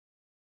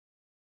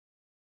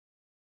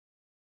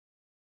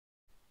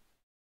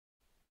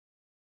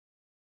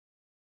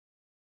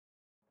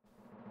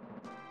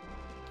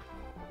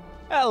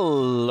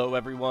Hello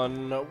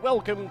everyone,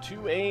 welcome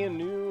to a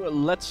new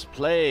Let's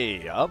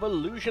Play of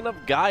Illusion of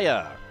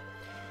Gaia.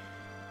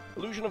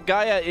 Illusion of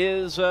Gaia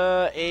is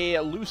a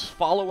loose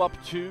follow-up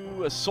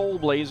to Soul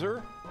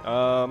Blazer.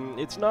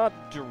 It's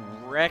not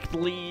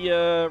directly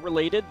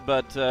related,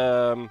 but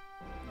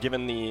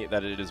given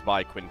that it is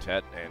by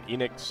Quintet and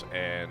Enix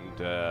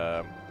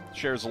and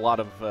shares a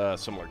lot of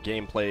similar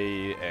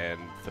gameplay and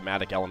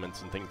thematic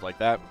elements and things like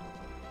that,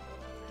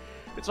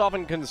 it's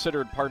often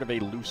considered part of a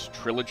loose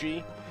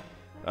trilogy.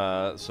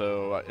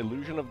 So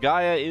Illusion of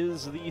Gaia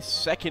is the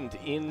second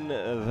in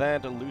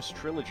that loose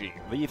trilogy.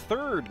 The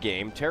third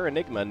game,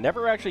 Terranigma,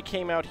 never actually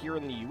came out here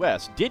in the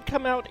US. Did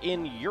come out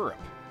in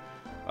Europe,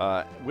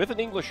 with an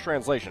English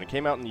translation. It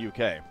came out in the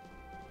UK.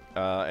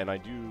 And I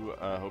do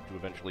hope to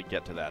eventually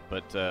get to that.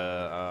 But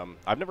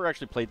I've never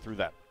actually played through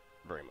that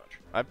very much.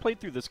 I've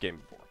played through this game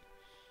before.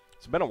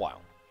 It's been a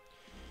while.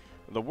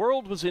 The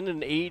world was in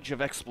an age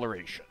of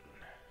exploration.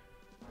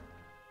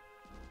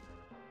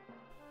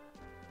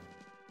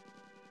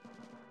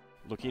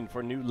 Looking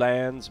for new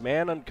lands,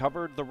 man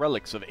uncovered the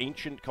relics of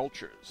ancient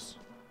cultures.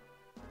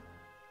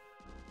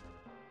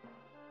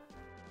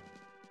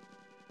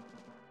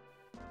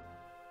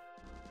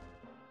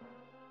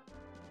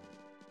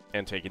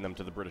 And taking them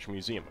to the British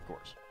Museum, of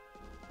course.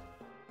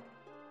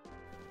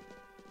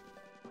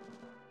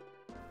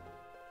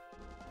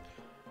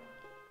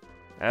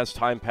 As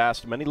time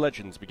passed, many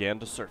legends began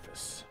to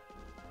surface.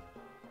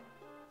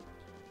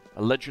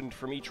 A legend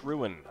from each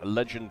ruin, a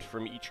legend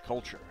from each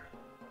culture.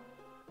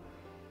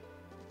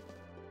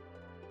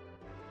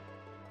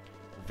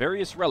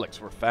 Various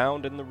relics were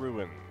found in the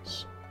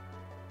ruins,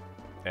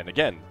 and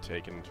again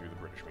taken to the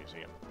British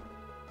Museum.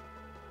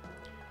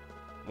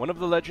 One of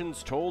the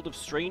legends told of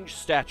strange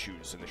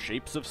statues in the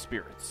shapes of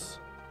spirits.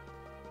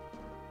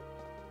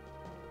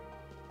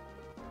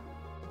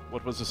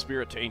 What was a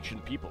spirit to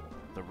ancient people?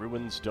 The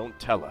ruins don't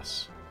tell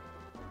us.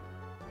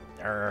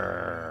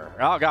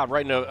 Oh god,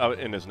 right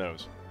in his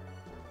nose.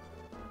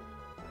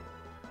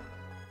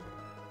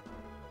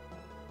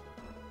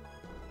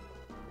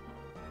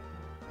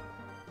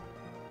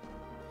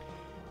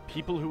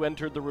 People who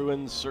entered the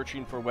ruins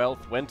searching for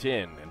wealth went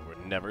in and were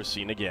never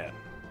seen again.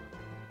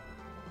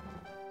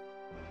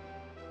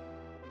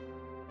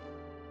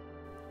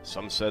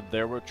 Some said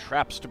there were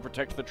traps to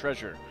protect the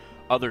treasure.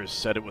 Others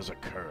said it was a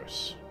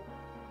curse.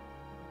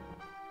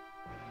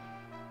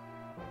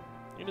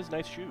 It has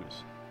nice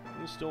shoes.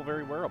 It is still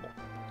very wearable.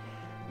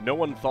 No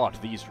one thought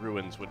these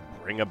ruins would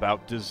bring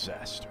about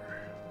disaster.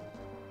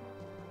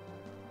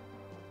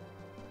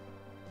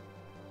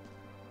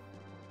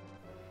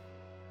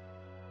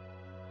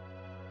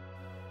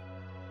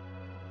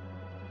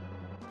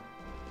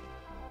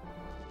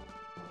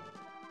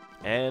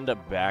 And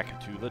back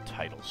to the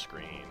title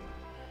screen.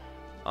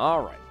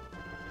 Alright.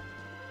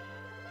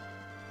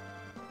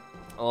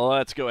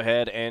 Let's go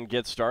ahead and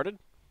get started.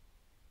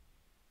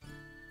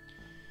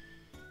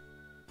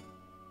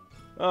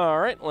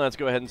 Alright, let's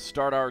go ahead and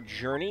start our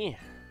journey.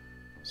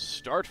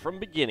 Start from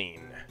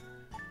beginning.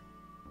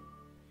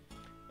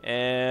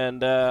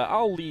 And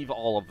I'll leave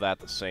all of that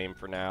the same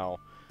for now.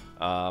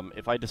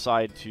 If I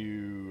decide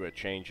to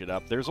change it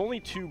up, there's only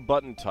two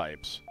button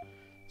types.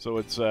 So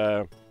it's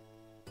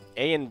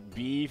A and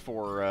B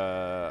for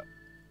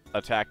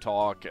attack,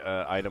 talk,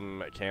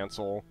 item,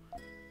 cancel,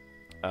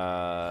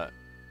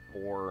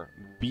 or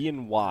B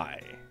and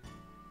Y.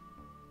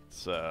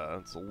 It's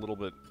a little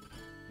bit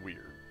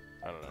weird.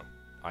 I don't know.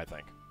 I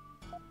think.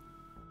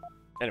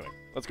 Anyway,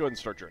 let's go ahead and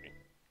start journey.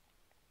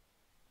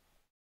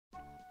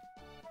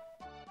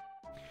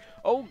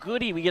 Oh,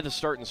 goody! We get to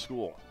start in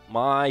school.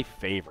 My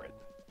favorite.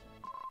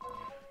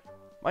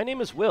 My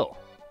name is Will.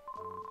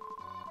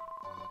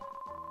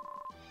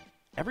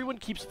 Everyone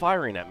keeps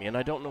firing at me, and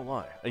I don't know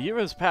why. A year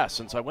has passed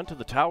since I went to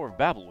the Tower of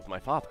Babel with my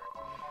father.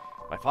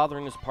 My father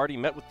and his party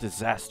met with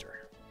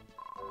disaster.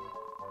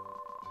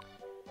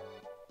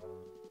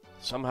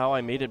 Somehow I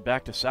made it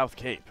back to South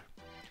Cape.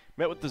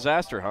 Met with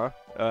disaster, huh?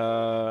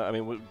 I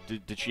mean,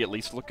 did she at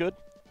least look good?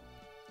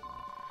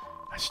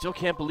 I still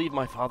can't believe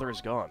my father is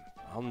gone.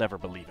 I'll never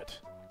believe it.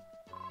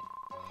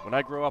 When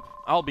I grow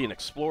up, I'll be an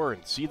explorer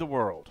and see the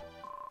world.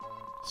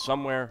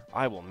 Somewhere,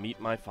 I will meet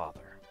my father.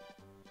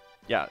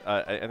 Yeah,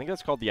 I think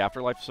that's called the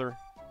afterlife, sir.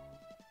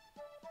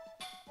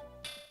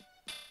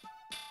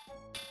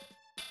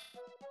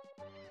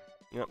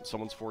 Yep,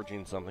 someone's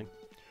forging something.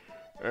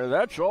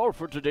 That's all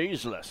for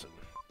today's lesson.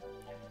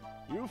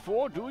 You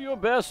four do your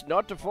best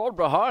not to fall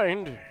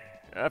behind.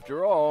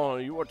 After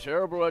all, you are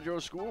terrible at your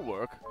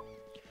schoolwork.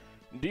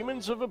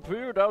 Demons have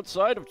appeared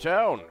outside of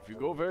town. If you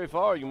go very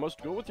far, you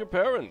must go with your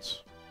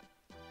parents.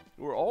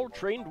 You are all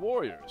trained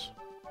warriors.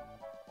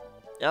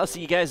 I'll see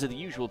you guys at the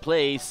usual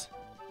place.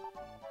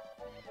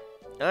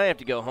 I have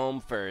to go home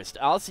first.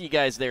 I'll see you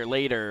guys there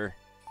later.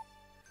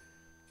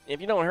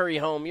 If you don't hurry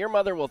home, your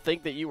mother will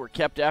think that you were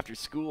kept after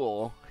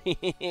school.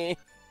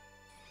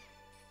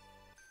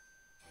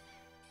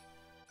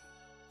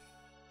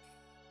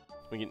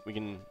 We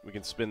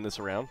can spin this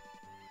around.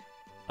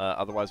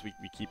 Otherwise, we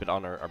keep it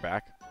on our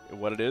back.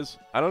 What it is,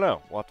 I don't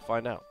know. We'll have to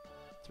find out.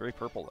 It's very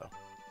purple, though.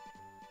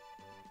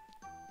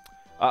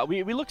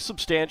 We look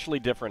substantially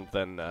different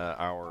than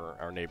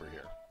our neighbor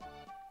here.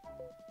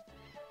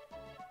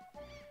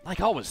 Like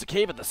always, the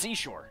cave at the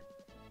seashore.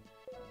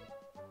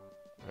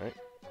 All right.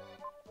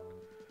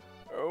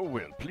 Oh,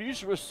 well,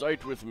 please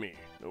recite with me.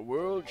 The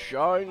world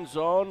shines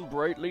on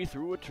brightly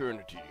through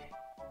eternity.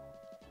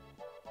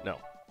 No.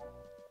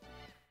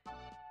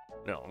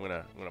 No, I'm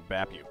gonna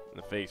bap you in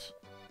the face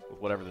with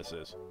whatever this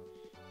is.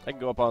 I can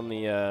go up on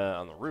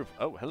the roof.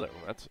 Oh, hello.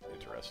 That's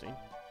interesting.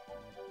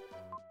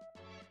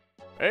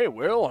 Hey,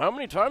 Will, how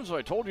many times have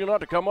I told you not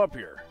to come up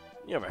here?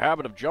 You have a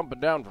habit of jumping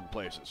down from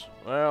places.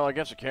 Well, I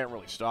guess I can't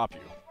really stop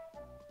you.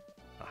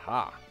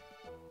 Aha.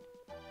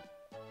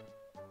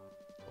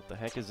 What the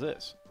heck is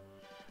this?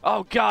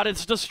 Oh god,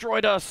 it's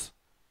destroyed us!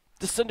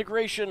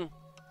 Disintegration!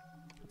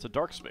 It's a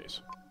dark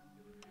space.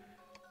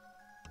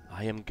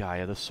 I am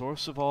Gaia, the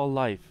source of all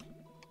life.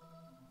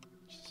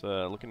 She's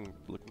looking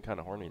kind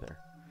of horny there.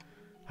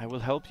 I will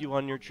help you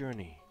on your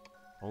journey.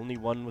 Only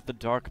one with the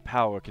dark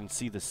power can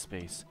see this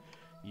space.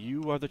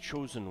 You are the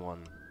chosen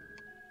one.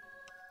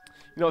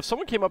 You know, if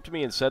someone came up to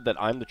me and said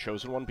that I'm the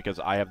chosen one because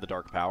I have the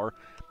dark power,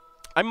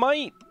 I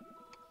might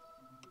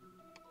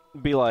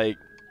be like,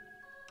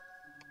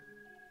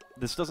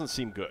 this doesn't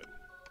seem good.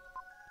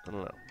 I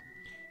don't know.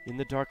 In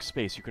the dark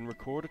space, you can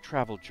record a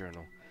travel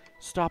journal.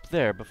 Stop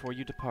there before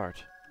you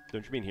depart.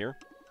 Don't you mean here?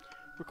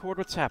 Record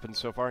what's happened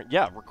so far.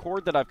 Yeah,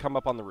 record that I've come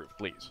up on the roof,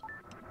 please.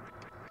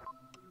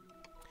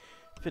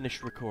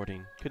 Finished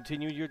recording.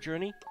 Continue your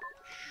journey?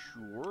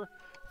 Sure.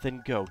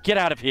 Then go. Get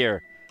out of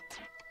here!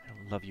 I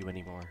don't love you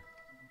anymore.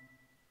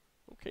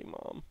 Okay,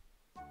 Mom.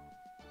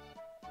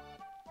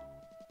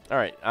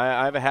 Alright,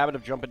 I have a habit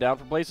of jumping down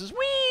from places.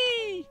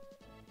 Whee!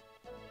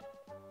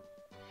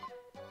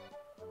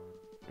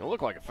 You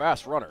look like a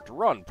fast runner. To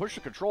run, push the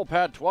control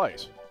pad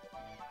twice.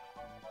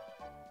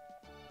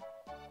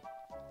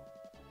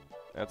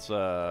 That's,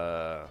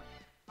 kind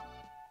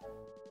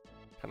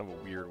of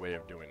a weird way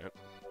of doing it.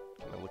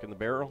 Can I look in the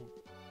barrel?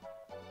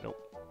 Nope.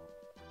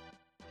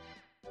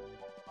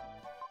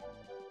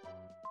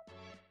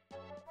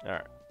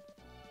 Alright.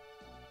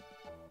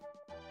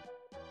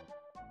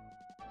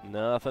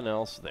 Nothing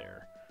else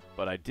there.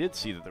 But I did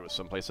see that there was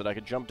someplace that I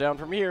could jump down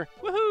from here.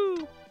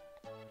 Woohoo!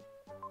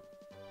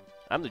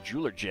 I'm the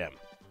Jeweler Gem.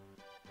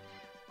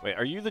 Wait,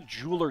 are you the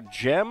Jeweler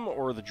Gem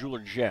or the Jeweler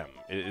Gem?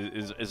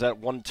 Is that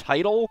one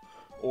title?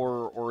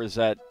 Or is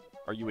that...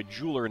 Are you a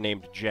jeweler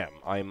named Gem?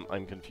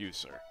 I'm confused,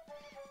 sir.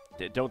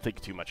 Don't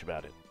think too much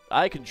about it.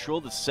 I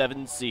control the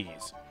 7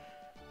 seas.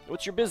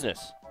 What's your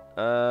business?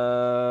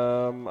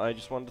 I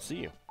just wanted to see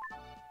you.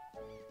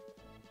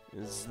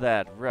 Is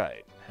that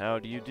right? How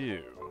do you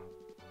do?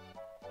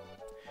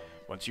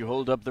 Once you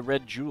hold up the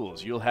red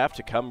jewels, you'll have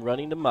to come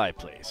running to my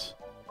place.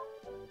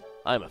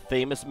 I'm a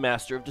famous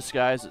master of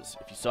disguises.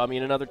 If you saw me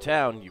in another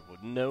town, you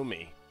wouldn't know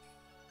me.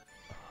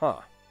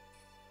 Huh.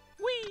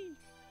 Whee!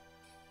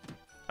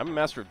 I'm a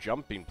master of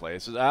jumping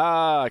places.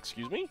 Ah,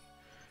 excuse me?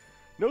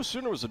 No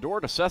sooner was the door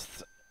to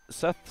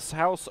Seth's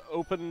house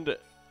opened...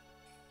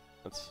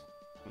 That's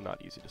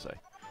not easy to say.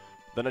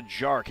 Then a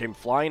jar came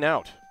flying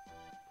out.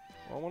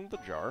 Well, I wanted the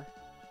jar.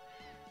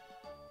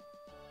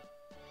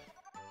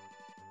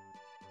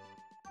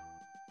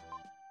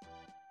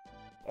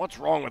 What's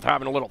wrong with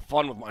having a little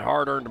fun with my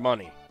hard-earned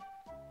money?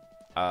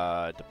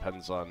 It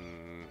depends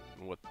on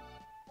what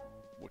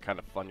kind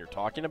of fun you're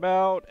talking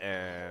about,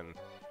 and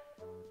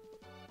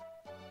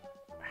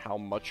how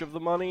much of the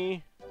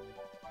money.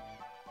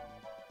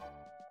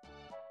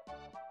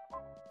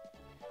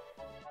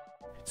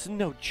 It's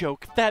no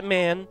joke, that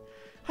man.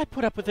 I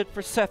put up with it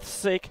for Seth's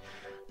sake,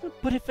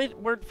 but if it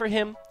weren't for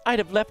him, I'd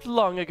have left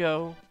long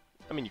ago.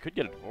 I mean, you could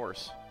get a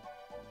divorce.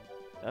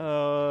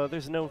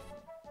 There's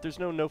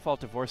no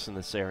no-fault divorce in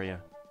this area.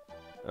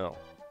 Oh.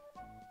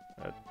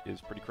 That is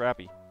pretty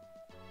crappy.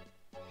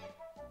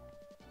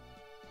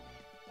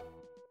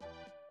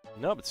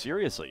 No, but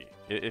seriously,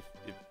 if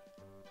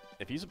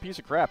he's a piece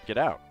of crap, get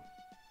out.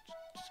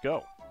 Just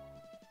go.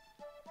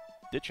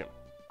 Ditch him.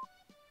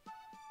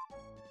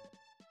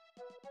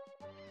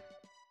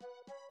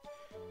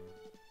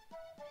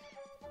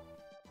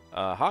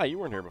 Hi, you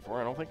weren't here before,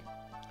 I don't think.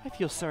 I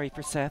feel sorry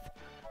for Seth.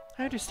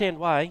 I understand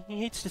why. He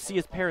hates to see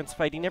his parents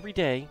fighting every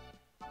day.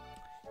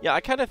 Yeah, I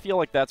kind of feel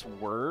like that's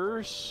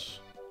worse.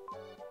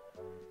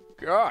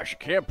 Gosh,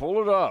 can't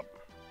pull it up.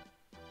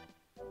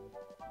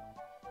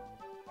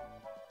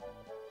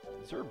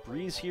 Is there a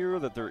breeze here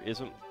that there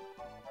isn't?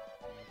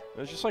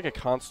 There's just like a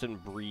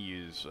constant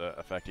breeze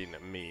affecting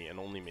me and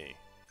only me.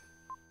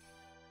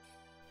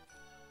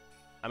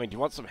 I mean, do you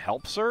want some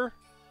help, sir?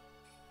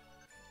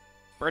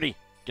 Birdie,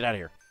 get out of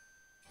here.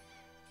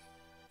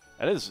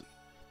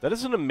 That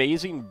is an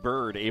amazing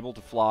bird able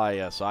to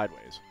fly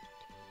sideways.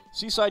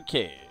 Seaside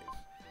Cave.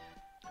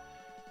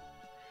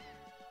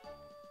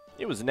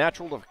 It was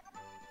natural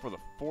for the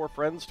 4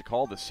 friends to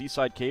call the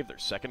Seaside Cave their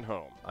second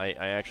home. I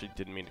actually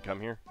didn't mean to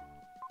come here.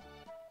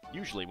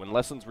 Usually, when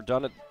lessons were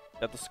done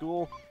at the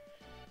school,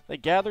 they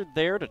gathered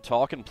there to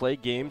talk and play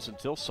games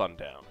until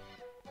sundown.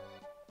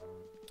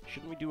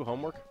 Shouldn't we do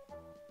homework?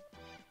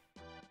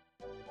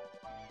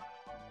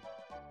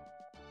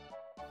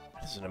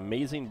 This is an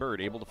amazing bird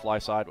able to fly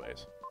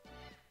sideways.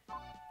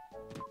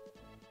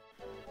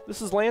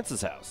 This is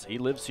Lance's house. He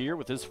lives here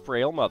with his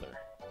frail mother.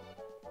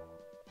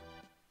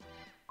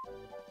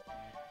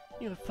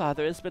 Your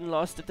father has been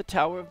lost at the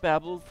Tower of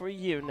Babel for a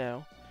year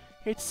now.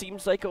 It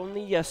seems like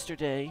only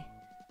yesterday.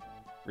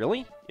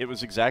 Really? It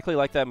was exactly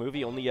like that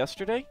movie only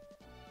yesterday?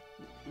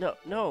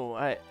 No,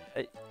 I...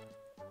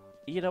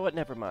 You know what?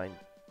 Never mind.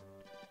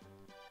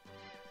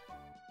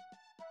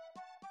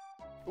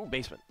 Ooh,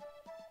 basement.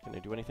 Can I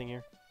do anything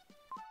here?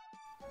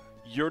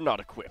 You're not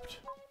equipped.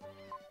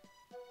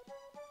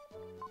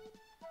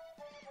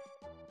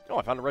 Oh,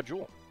 I found a red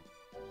jewel.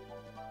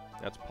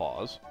 That's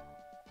pause.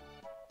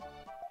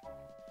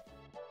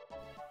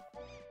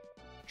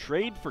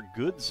 Trade for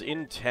goods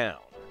in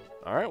town.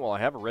 Alright, well, I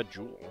have a red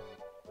jewel.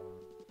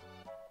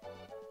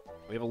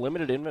 We have a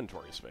limited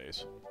inventory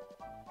space.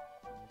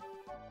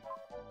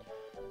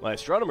 My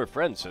astronomer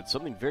friend said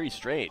something very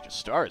strange. A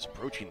star is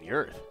approaching the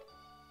Earth.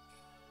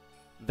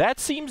 That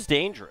seems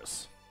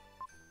dangerous.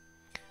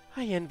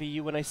 I envy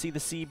you when I see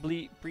the sea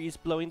breeze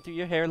blowing through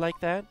your hair like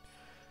that.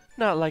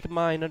 Not like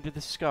mine under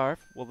the scarf.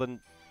 Well, then,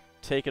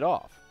 take it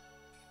off.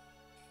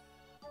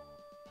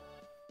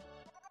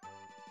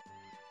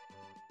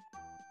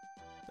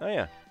 Oh,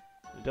 yeah.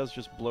 It does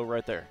just blow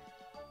right there.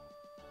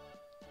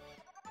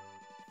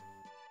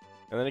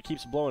 And then it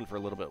keeps blowing for a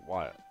little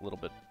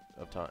bit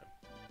of time.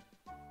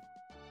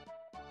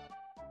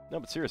 No,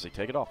 but seriously,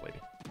 take it off, lady.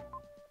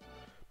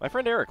 My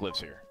friend Eric lives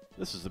here.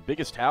 This is the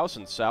biggest house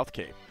in South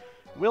Cape.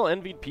 Will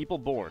envied people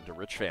born to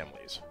rich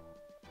families.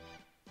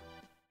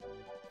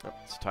 Oh,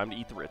 it's time to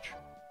eat the rich.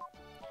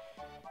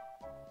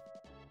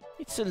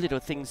 It's the little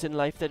things in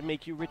life that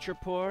make you rich or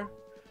poor.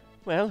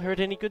 Well, heard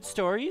any good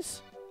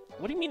stories?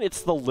 What do you mean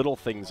it's the little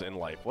things in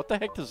life? What the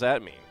heck does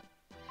that mean?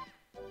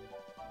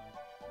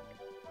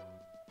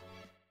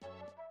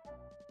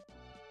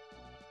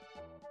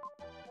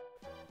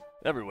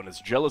 Everyone is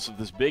jealous of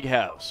this big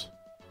house.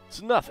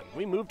 It's nothing.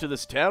 We moved to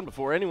this town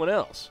before anyone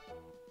else.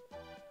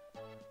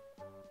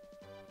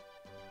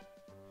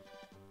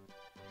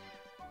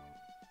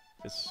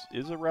 This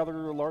is a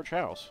rather large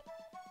house.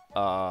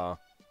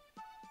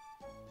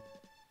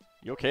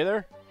 You okay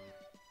there?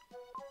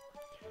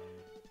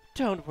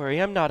 Don't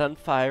worry, I'm not on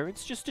fire.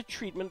 It's just a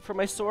treatment for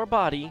my sore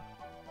body.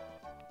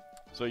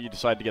 So you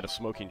decided to get a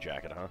smoking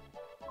jacket, huh?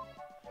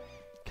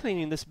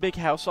 Cleaning this big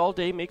house all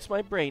day makes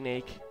my brain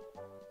ache.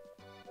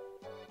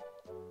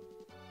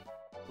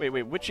 Wait,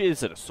 which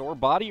is it? A sore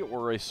body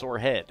or a sore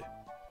head?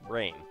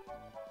 Brain.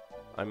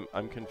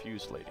 I'm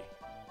confused, lady.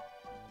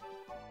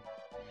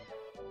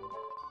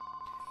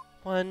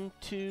 1,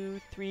 2,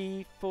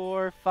 3,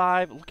 4,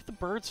 5. Look at the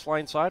birds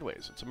flying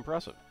sideways. It's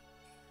impressive.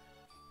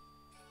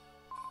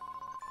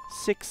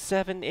 6,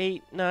 7,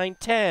 8, 9,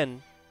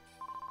 10.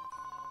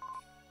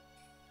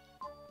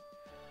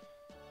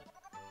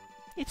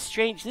 It's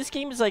strange. This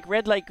game is like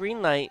red light,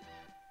 green light.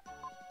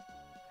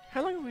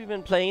 How long have we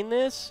been playing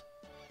this?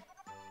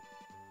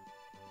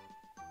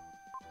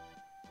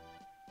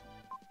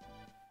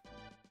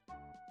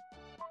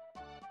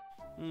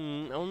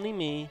 Only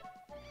me.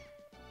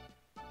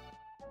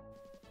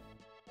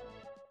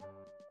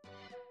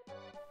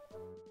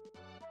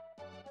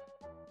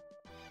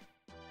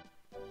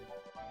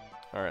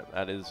 Alright,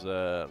 that is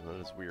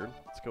weird.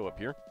 Let's go up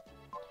here.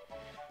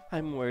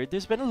 I'm worried.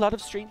 There's been a lot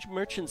of strange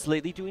merchants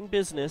lately doing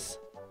business.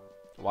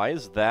 Why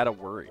is that a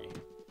worry?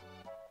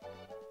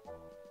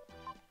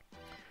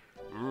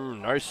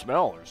 Nice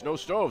smell. There's no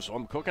stove, so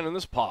I'm cooking in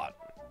this pot.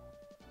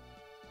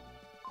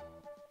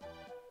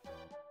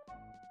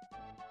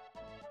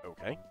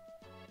 Okay.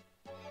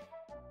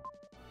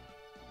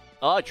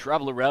 I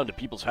travel around to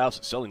people's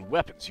houses selling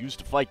weapons used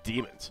to fight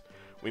demons.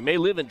 We may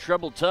live in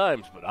troubled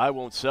times, but I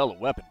won't sell a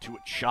weapon to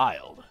a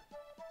child.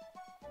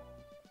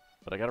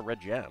 But I got a red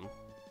gem.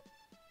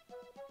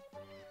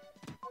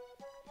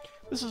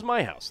 This is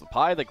my house. The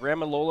pie that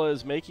Grandma Lola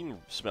is making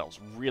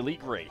smells really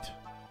great.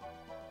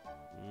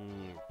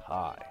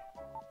 Pie.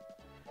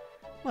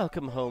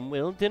 Welcome home,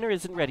 Will. Dinner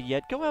isn't ready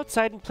yet. Go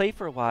outside and play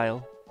for a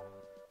while.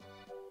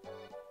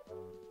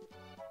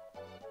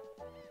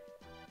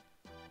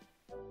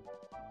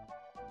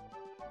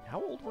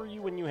 How old were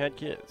you when you had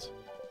kids?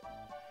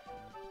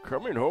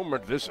 Coming home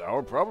at this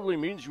hour probably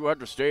means you had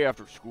to stay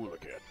after school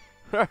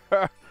again.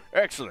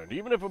 Excellent.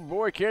 Even if a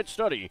boy can't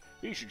study,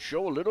 he should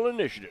show a little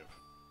initiative.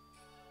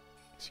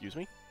 Excuse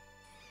me?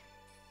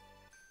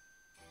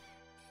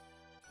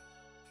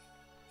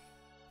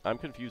 I'm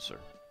confused, sir.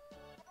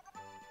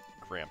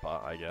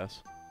 Grandpa, I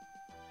guess.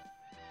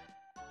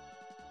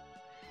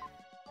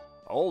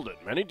 Hold it.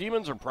 Many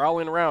demons are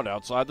prowling around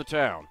outside the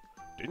town.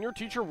 Didn't your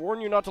teacher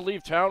warn you not to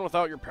leave town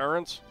without your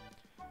parents?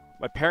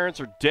 My parents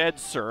are dead,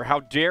 sir.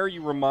 How dare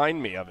you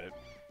remind me of it?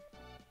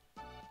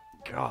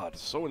 God,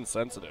 so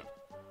insensitive.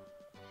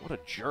 What a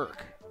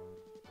jerk.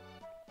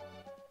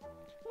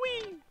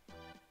 Whee!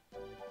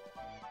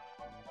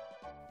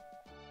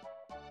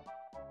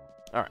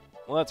 Alright,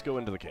 well, let's go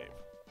into the cave.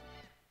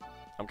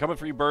 I'm coming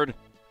for you, bird.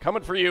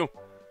 Coming for you.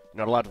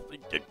 You're not allowed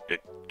to...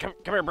 Come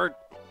here, bird.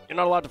 You're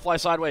not allowed to fly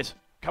sideways.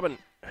 Coming.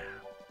 Can't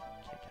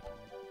get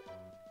him.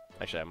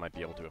 Actually, I might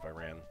be able to if I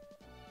ran.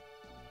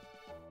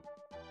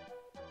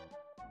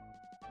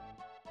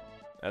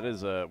 That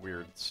is a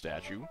weird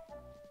statue.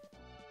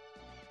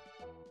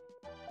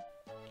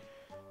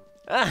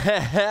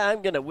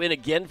 I'm gonna win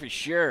again for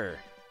sure.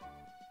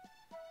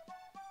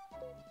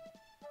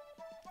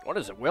 What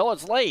is it, Will?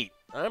 It's late.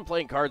 I'm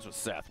playing cards with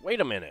Seth.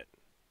 Wait a minute.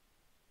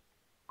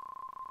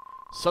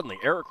 Suddenly,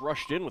 Eric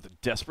rushed in with a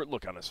desperate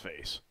look on his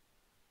face.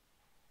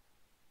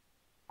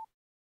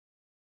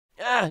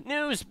 Ah,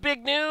 news!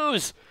 Big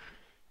news!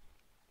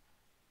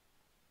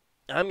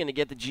 I'm gonna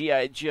get the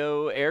G.I.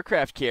 Joe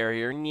aircraft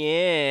carrier.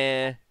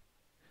 Yeah.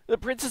 The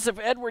Princess of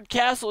Edward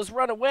Castle has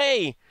run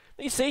away.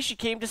 They say she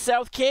came to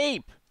South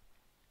Cape.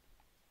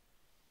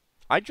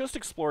 I just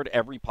explored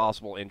every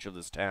possible inch of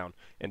this town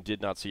and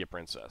did not see a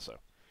princess, so.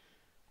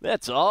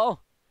 That's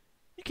all.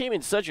 You came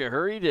in such a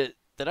hurry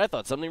that I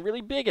thought something really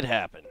big had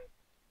happened.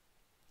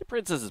 The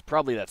princess is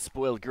probably that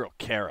spoiled girl,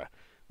 Kara,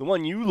 the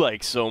one you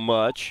like so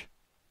much.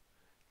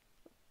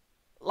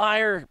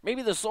 Liar,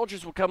 maybe the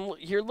soldiers will come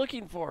here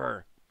looking for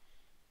her.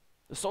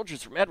 The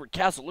soldiers from Edward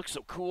Castle look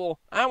so cool.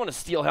 I want a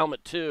steel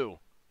helmet, too.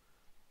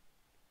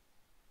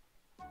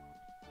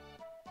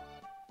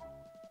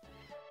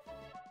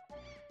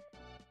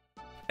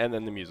 And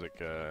then the music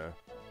comes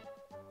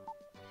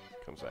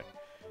back.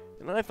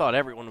 And I thought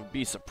everyone would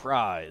be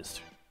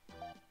surprised.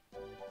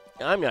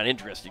 I'm not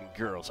interested in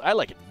girls. I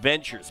like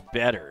adventures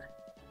better.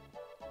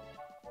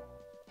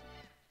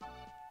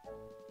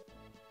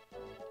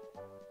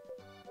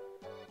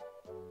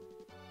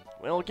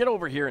 Well, get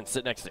over here and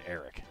sit next to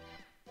Eric.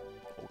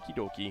 Okie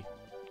dokie.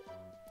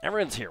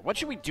 Everyone's here. What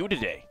should we do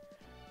today?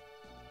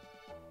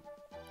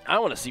 I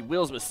want to see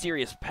Will's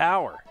mysterious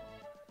power.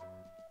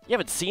 You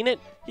haven't seen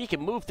it? He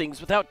can move things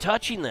without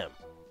touching them.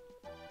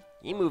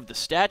 He moved the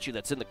statue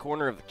that's in the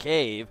corner of the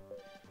cave.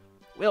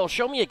 Will,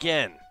 show me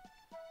again.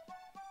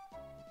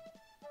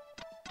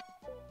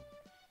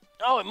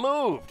 Oh, it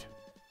moved!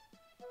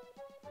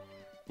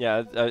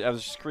 Yeah, I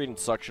was just creating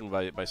suction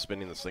by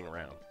spinning this thing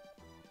around.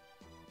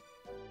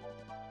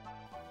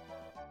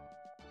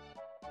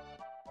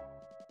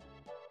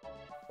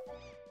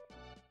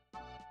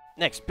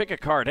 Next, pick a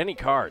card, any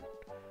card.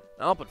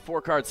 I'll put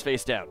 4 cards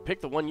face down.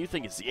 Pick the one you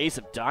think is the ace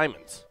of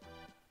diamonds.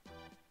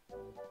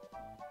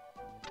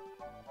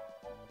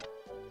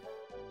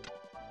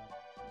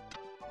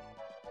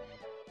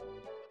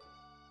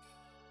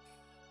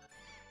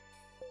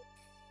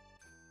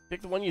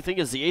 Pick the one you think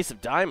is the ace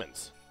of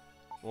diamonds.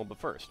 Well, but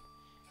first.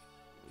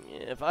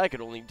 If I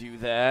could only do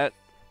that.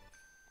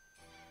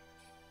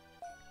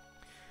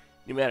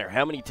 No matter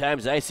how many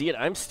times I see it,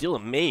 I'm still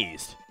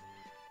amazed.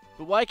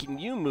 But why can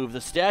you move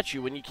the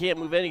statue when you can't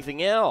move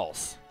anything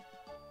else?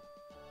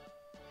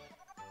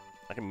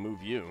 I can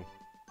move you.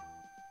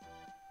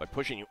 By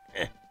pushing you.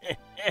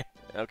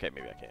 Okay,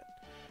 maybe I can't.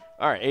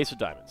 Alright, ace of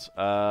diamonds.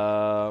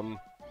 I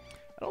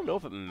don't know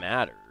if it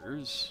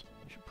matters.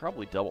 I should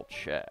probably double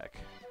check.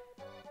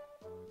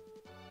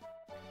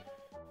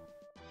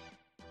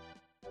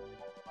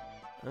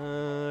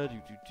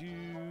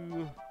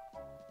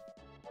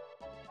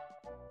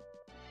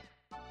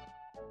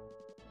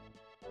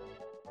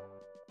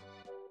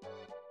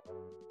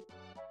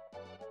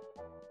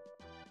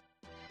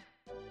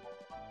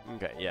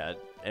 Okay, yeah,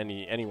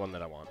 any one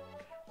that I want.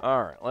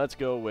 Alright, let's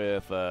go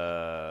with 3.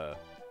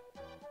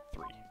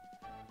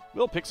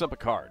 Will picks up a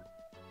card.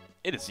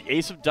 It is the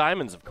ace of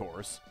diamonds, of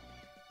course.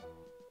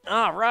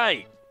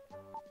 Alright!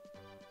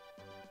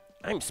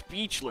 I'm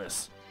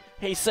speechless.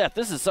 Hey, Seth,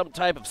 this is some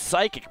type of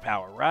psychic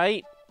power,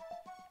 right?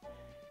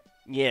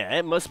 Yeah,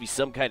 it must be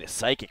some kind of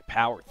psychic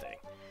power thing.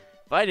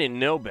 If I didn't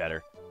know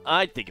better,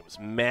 I'd think it was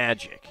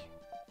magic.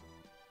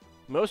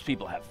 Most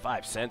people have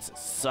 5 senses: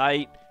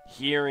 sight,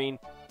 hearing,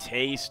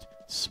 taste,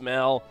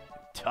 smell,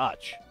 and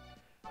touch.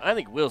 I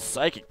think Will's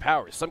psychic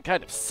power is some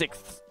kind of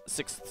sixth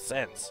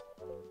sense.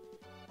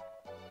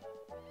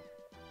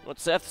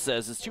 What Seth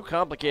says is too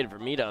complicated for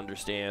me to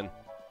understand.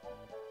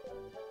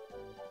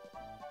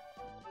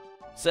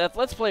 Seth,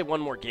 let's play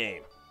one more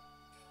game.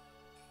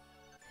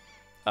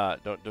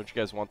 Don't you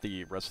guys want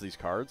the rest of these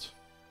cards?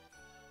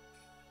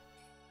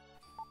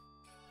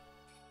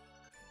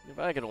 If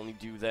I could only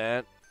do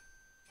that.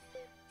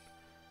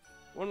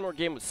 One more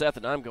game with Seth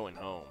and I'm going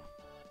home.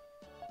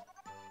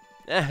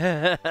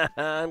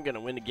 I'm gonna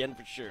win again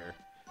for sure.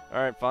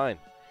 Alright, fine.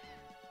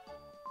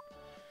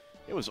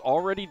 It was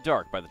already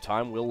dark by the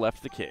time Will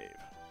left the cave.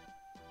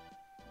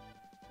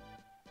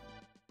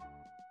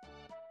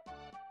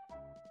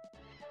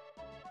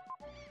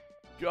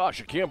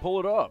 Gosh, I can't pull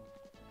it up.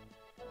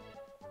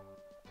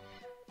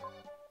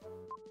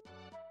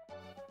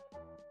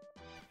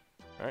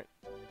 Alright.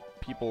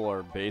 People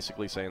are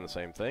basically saying the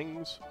same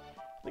things.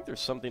 I think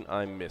there's something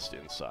I missed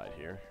inside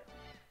here.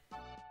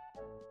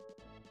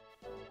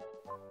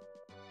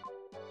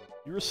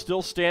 You're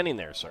still standing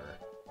there, sir.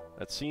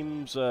 That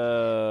seems,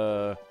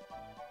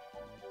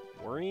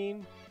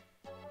 worrying?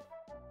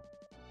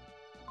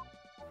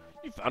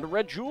 You found a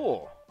red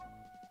jewel!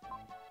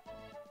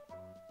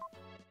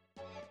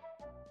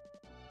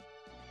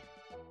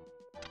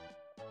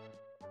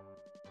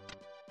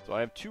 So I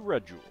have 2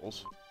 red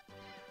jewels.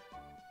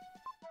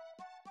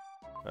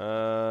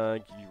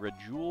 Give you red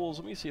jewels.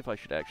 Let me see if I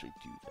should actually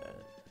do that.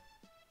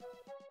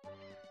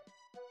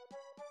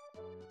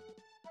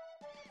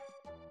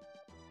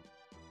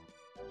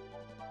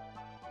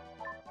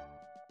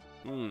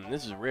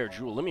 This is a rare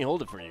jewel. Let me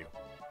hold it for you.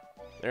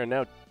 There are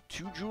now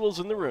 2 jewels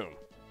in the room.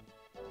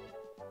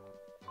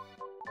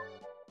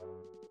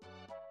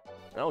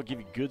 I'll give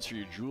you goods for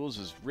your jewels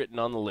as written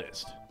on the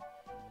list.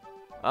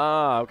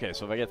 Ah, okay,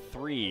 so if I get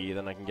 3,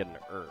 then I can get an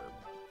herb.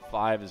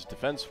 5 is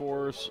defense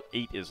force,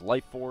 8 is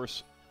life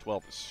force,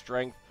 12 is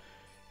strength,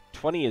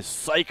 20 is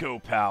psycho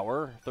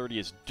power, 30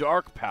 is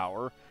dark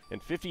power,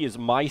 and 50 is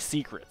my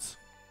secrets.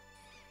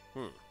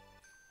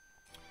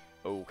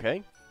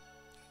 Okay.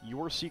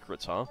 Your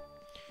secrets, huh?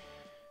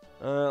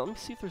 Let me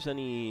see if there's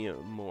any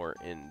more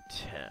in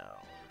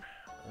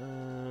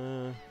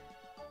town.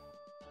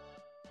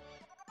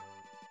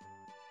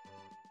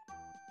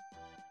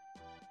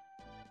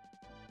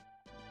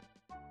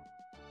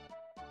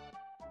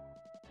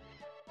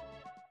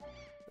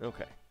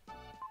 Okay.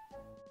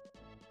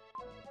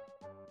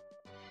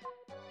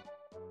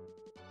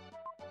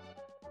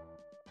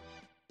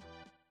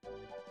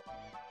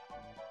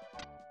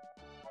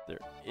 There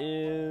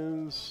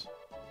is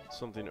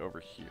something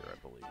over here, I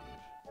believe.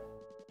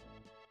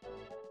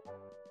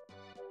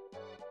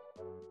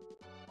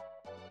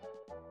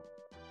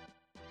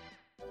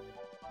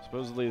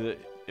 Supposedly,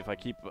 if I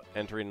keep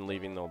entering and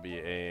leaving, there'll be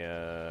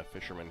a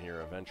fisherman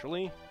here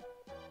eventually.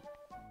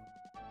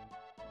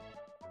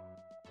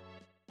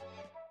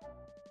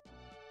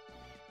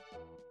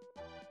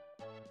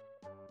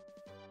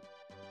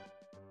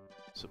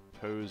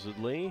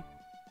 Supposedly.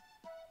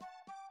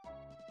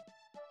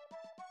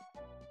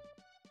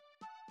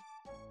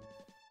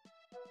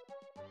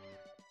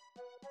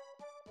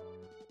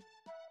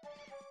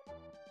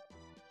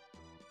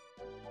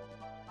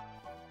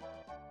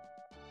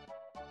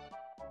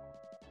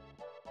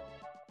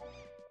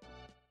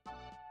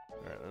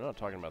 Alright, they're not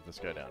talking about this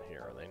guy down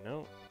here, are they?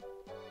 No.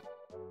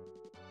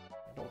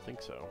 I don't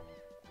think so.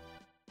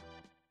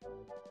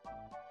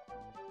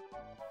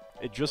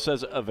 It just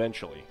says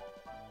eventually.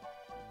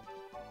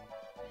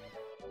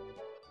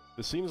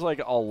 This seems like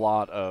a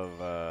lot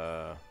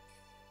of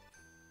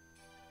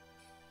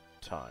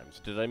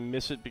times. Did I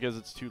miss it because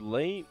it's too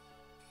late?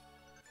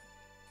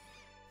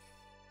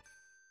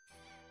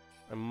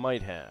 I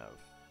might have.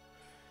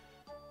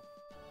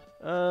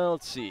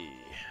 Let's see.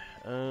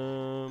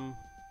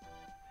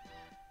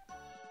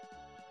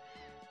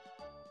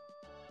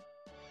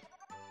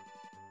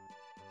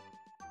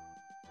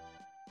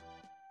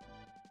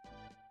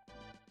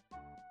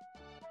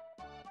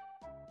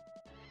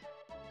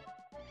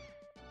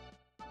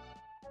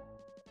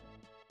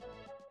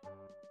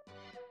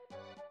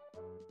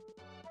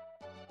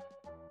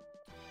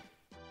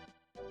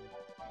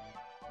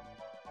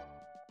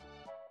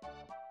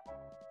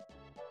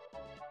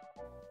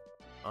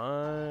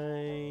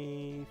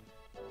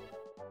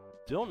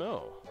 I don't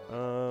know.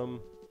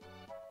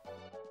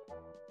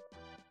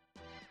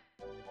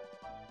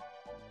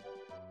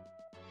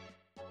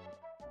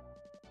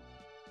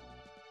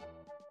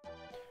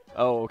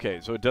 Oh, okay,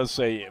 so it does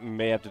say it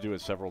may have to do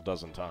it several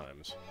dozen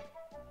times.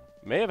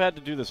 May have had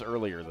to do this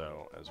earlier,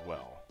 though, as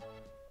well.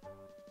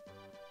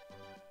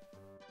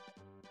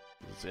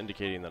 It's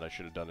indicating that I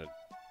should have done it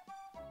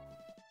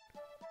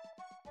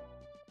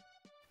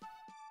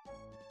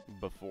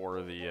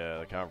before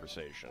the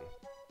conversation.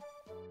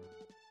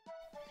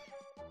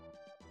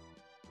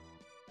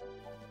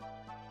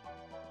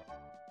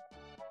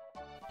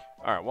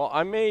 Alright, well,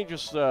 I may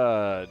just,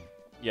 yeah,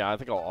 I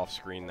think I'll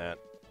off-screen that.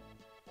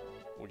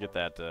 We'll get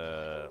that,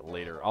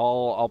 later.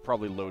 I'll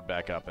probably load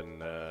back up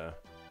and,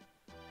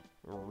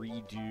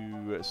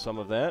 redo some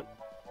of that.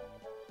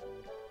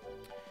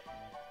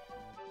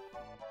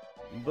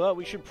 But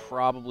we should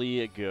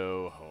probably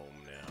go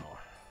home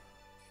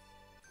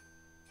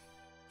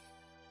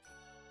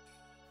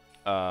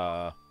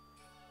now.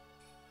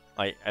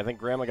 I think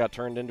Grandma got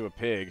turned into a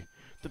pig.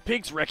 The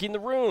pig's wrecking the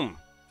room!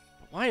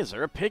 Why is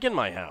there a pig in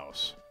my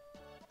house?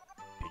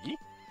 Piggy?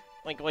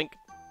 Wink, wink.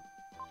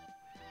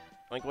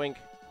 Wink, wink.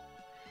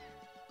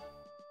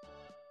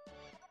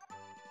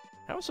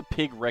 How is a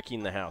pig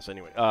wrecking the house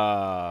anyway?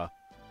 That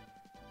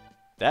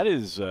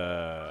is,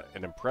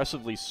 an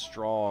impressively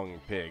strong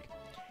pig.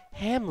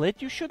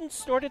 Hamlet, you shouldn't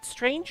snort at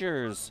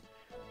strangers.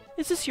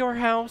 Is this your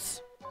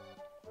house?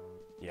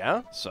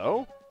 Yeah,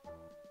 so?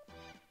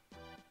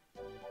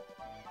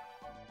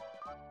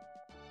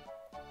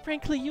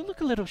 Frankly, you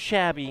look a little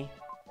shabby.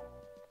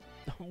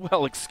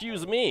 Well,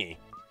 excuse me.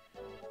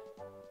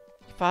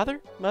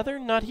 Father? Mother?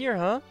 Not here,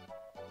 huh?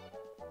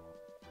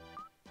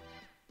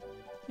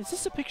 Is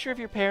this a picture of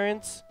your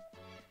parents?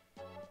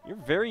 You're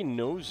very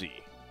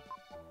nosy.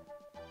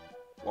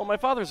 Well, my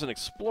father's an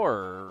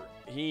explorer.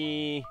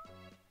 I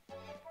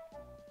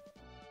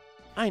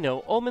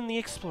know, Omen the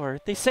Explorer.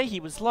 They say he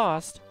was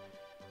lost.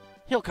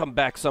 He'll come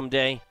back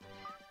someday.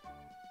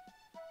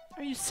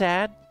 Are you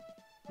sad?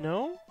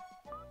 No?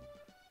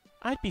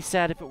 I'd be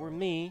sad if it were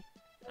me.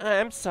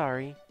 I'm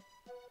sorry.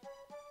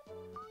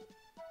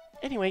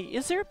 Anyway,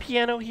 is there a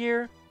piano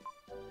here?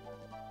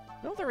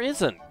 No, there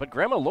isn't, but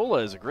Grandma Lola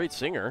is a great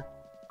singer.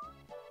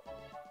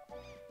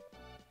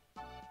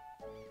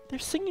 They're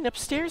singing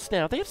upstairs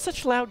now. They have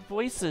such loud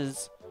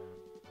voices.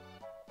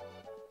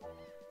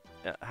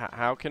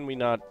 How can we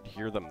not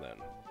hear them then?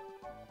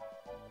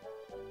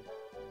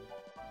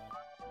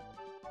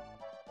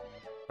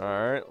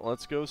 Alright,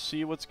 let's go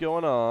see what's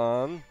going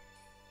on.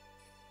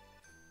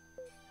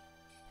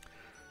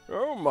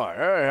 Oh my,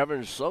 I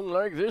haven't sung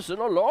like this in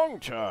a long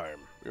time.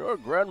 Your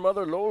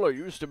grandmother Lola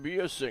used to be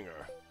a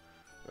singer.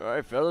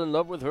 I fell in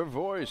love with her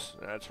voice.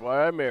 That's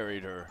why I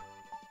married her.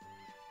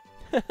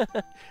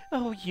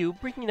 Oh, you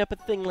bringing up a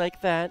thing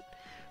like that.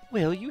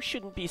 Well, you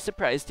shouldn't be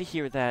surprised to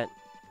hear that.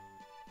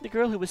 The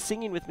girl who was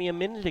singing with me a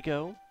minute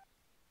ago.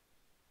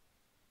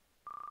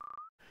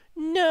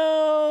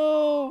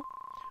 No!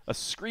 A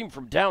scream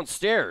from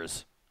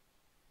downstairs.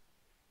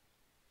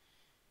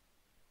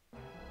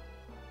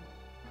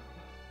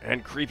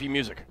 And creepy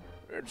music.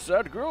 It's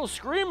that girl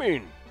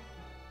screaming.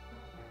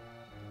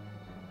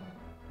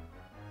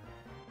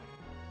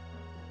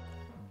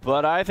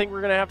 But I think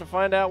we're going to have to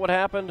find out what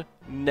happened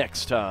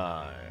next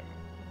time.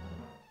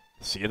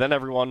 See you then,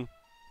 everyone.